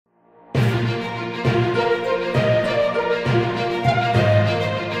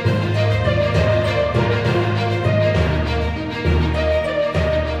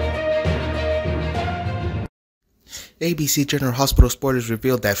ABC General Hospital spoilers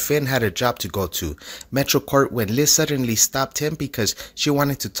revealed that Finn had a job to go to Metro Court when Liz suddenly stopped him because she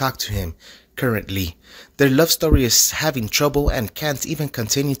wanted to talk to him. Currently, their love story is having trouble and can't even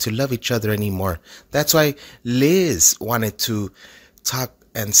continue to love each other anymore. That's why Liz wanted to talk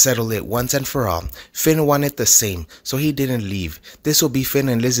and settle it once and for all. Finn wanted the same, so he didn't leave. This will be Finn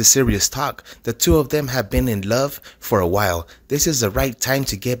and Liz's serious talk. The two of them have been in love for a while. This is the right time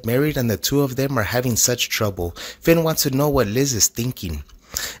to get married, and the two of them are having such trouble. Finn wants to know what Liz is thinking,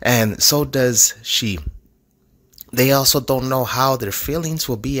 and so does she. They also don't know how their feelings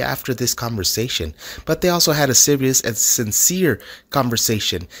will be after this conversation, but they also had a serious and sincere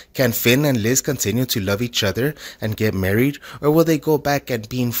conversation. Can Finn and Liz continue to love each other and get married, or will they go back at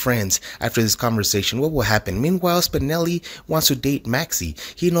being friends after this conversation? What will happen? Meanwhile, Spinelli wants to date Maxie.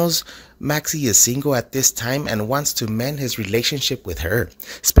 He knows Maxie is single at this time and wants to mend his relationship with her.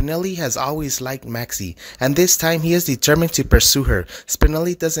 Spinelli has always liked Maxie, and this time he is determined to pursue her.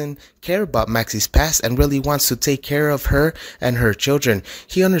 Spinelli doesn't care about Maxie's past and really wants to take care of her and her children.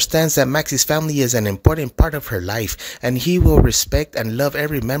 He understands that Maxie's family is an important part of her life, and he will respect and love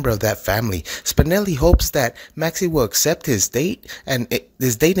every member of that family. Spinelli hopes that Maxie will accept his date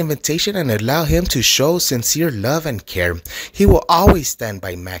invitation and allow him to show sincere love and care. He will always stand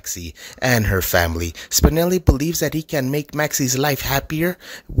by Maxie and her family. Spinelli believes that he can make Maxie's life happier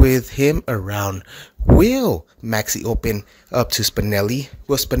with him around. Will Maxie open up to Spinelli?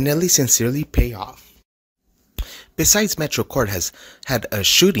 Will Spinelli sincerely pay off? Besides, Metro Court has had a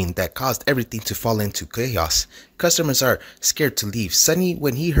shooting that caused everything to fall into chaos. Customers are scared to leave. Sonny,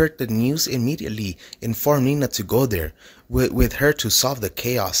 when he heard the news, immediately informed Nina to go there with her to solve the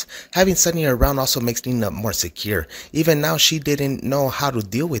chaos. Having Sonny around also makes Nina more secure. Even now, she didn't know how to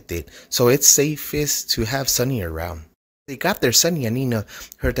deal with it, so it's safest to have Sonny around. They got there. Sonny and Nina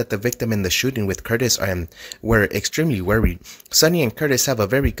heard that the victim in the shooting with Curtis were extremely worried. Sonny and Curtis have a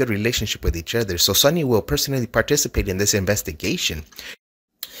very good relationship with each other, so Sonny will personally participate in this investigation.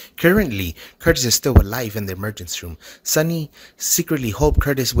 Currently, Curtis is still alive in the emergency room. Sonny secretly hoped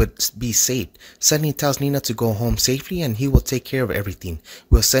Curtis would be saved. Sonny tells Nina to go home safely and he will take care of everything.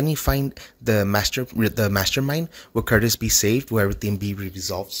 Will Sonny find the mastermind? Will Curtis be saved? Will everything be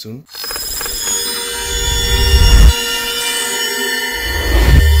resolved soon?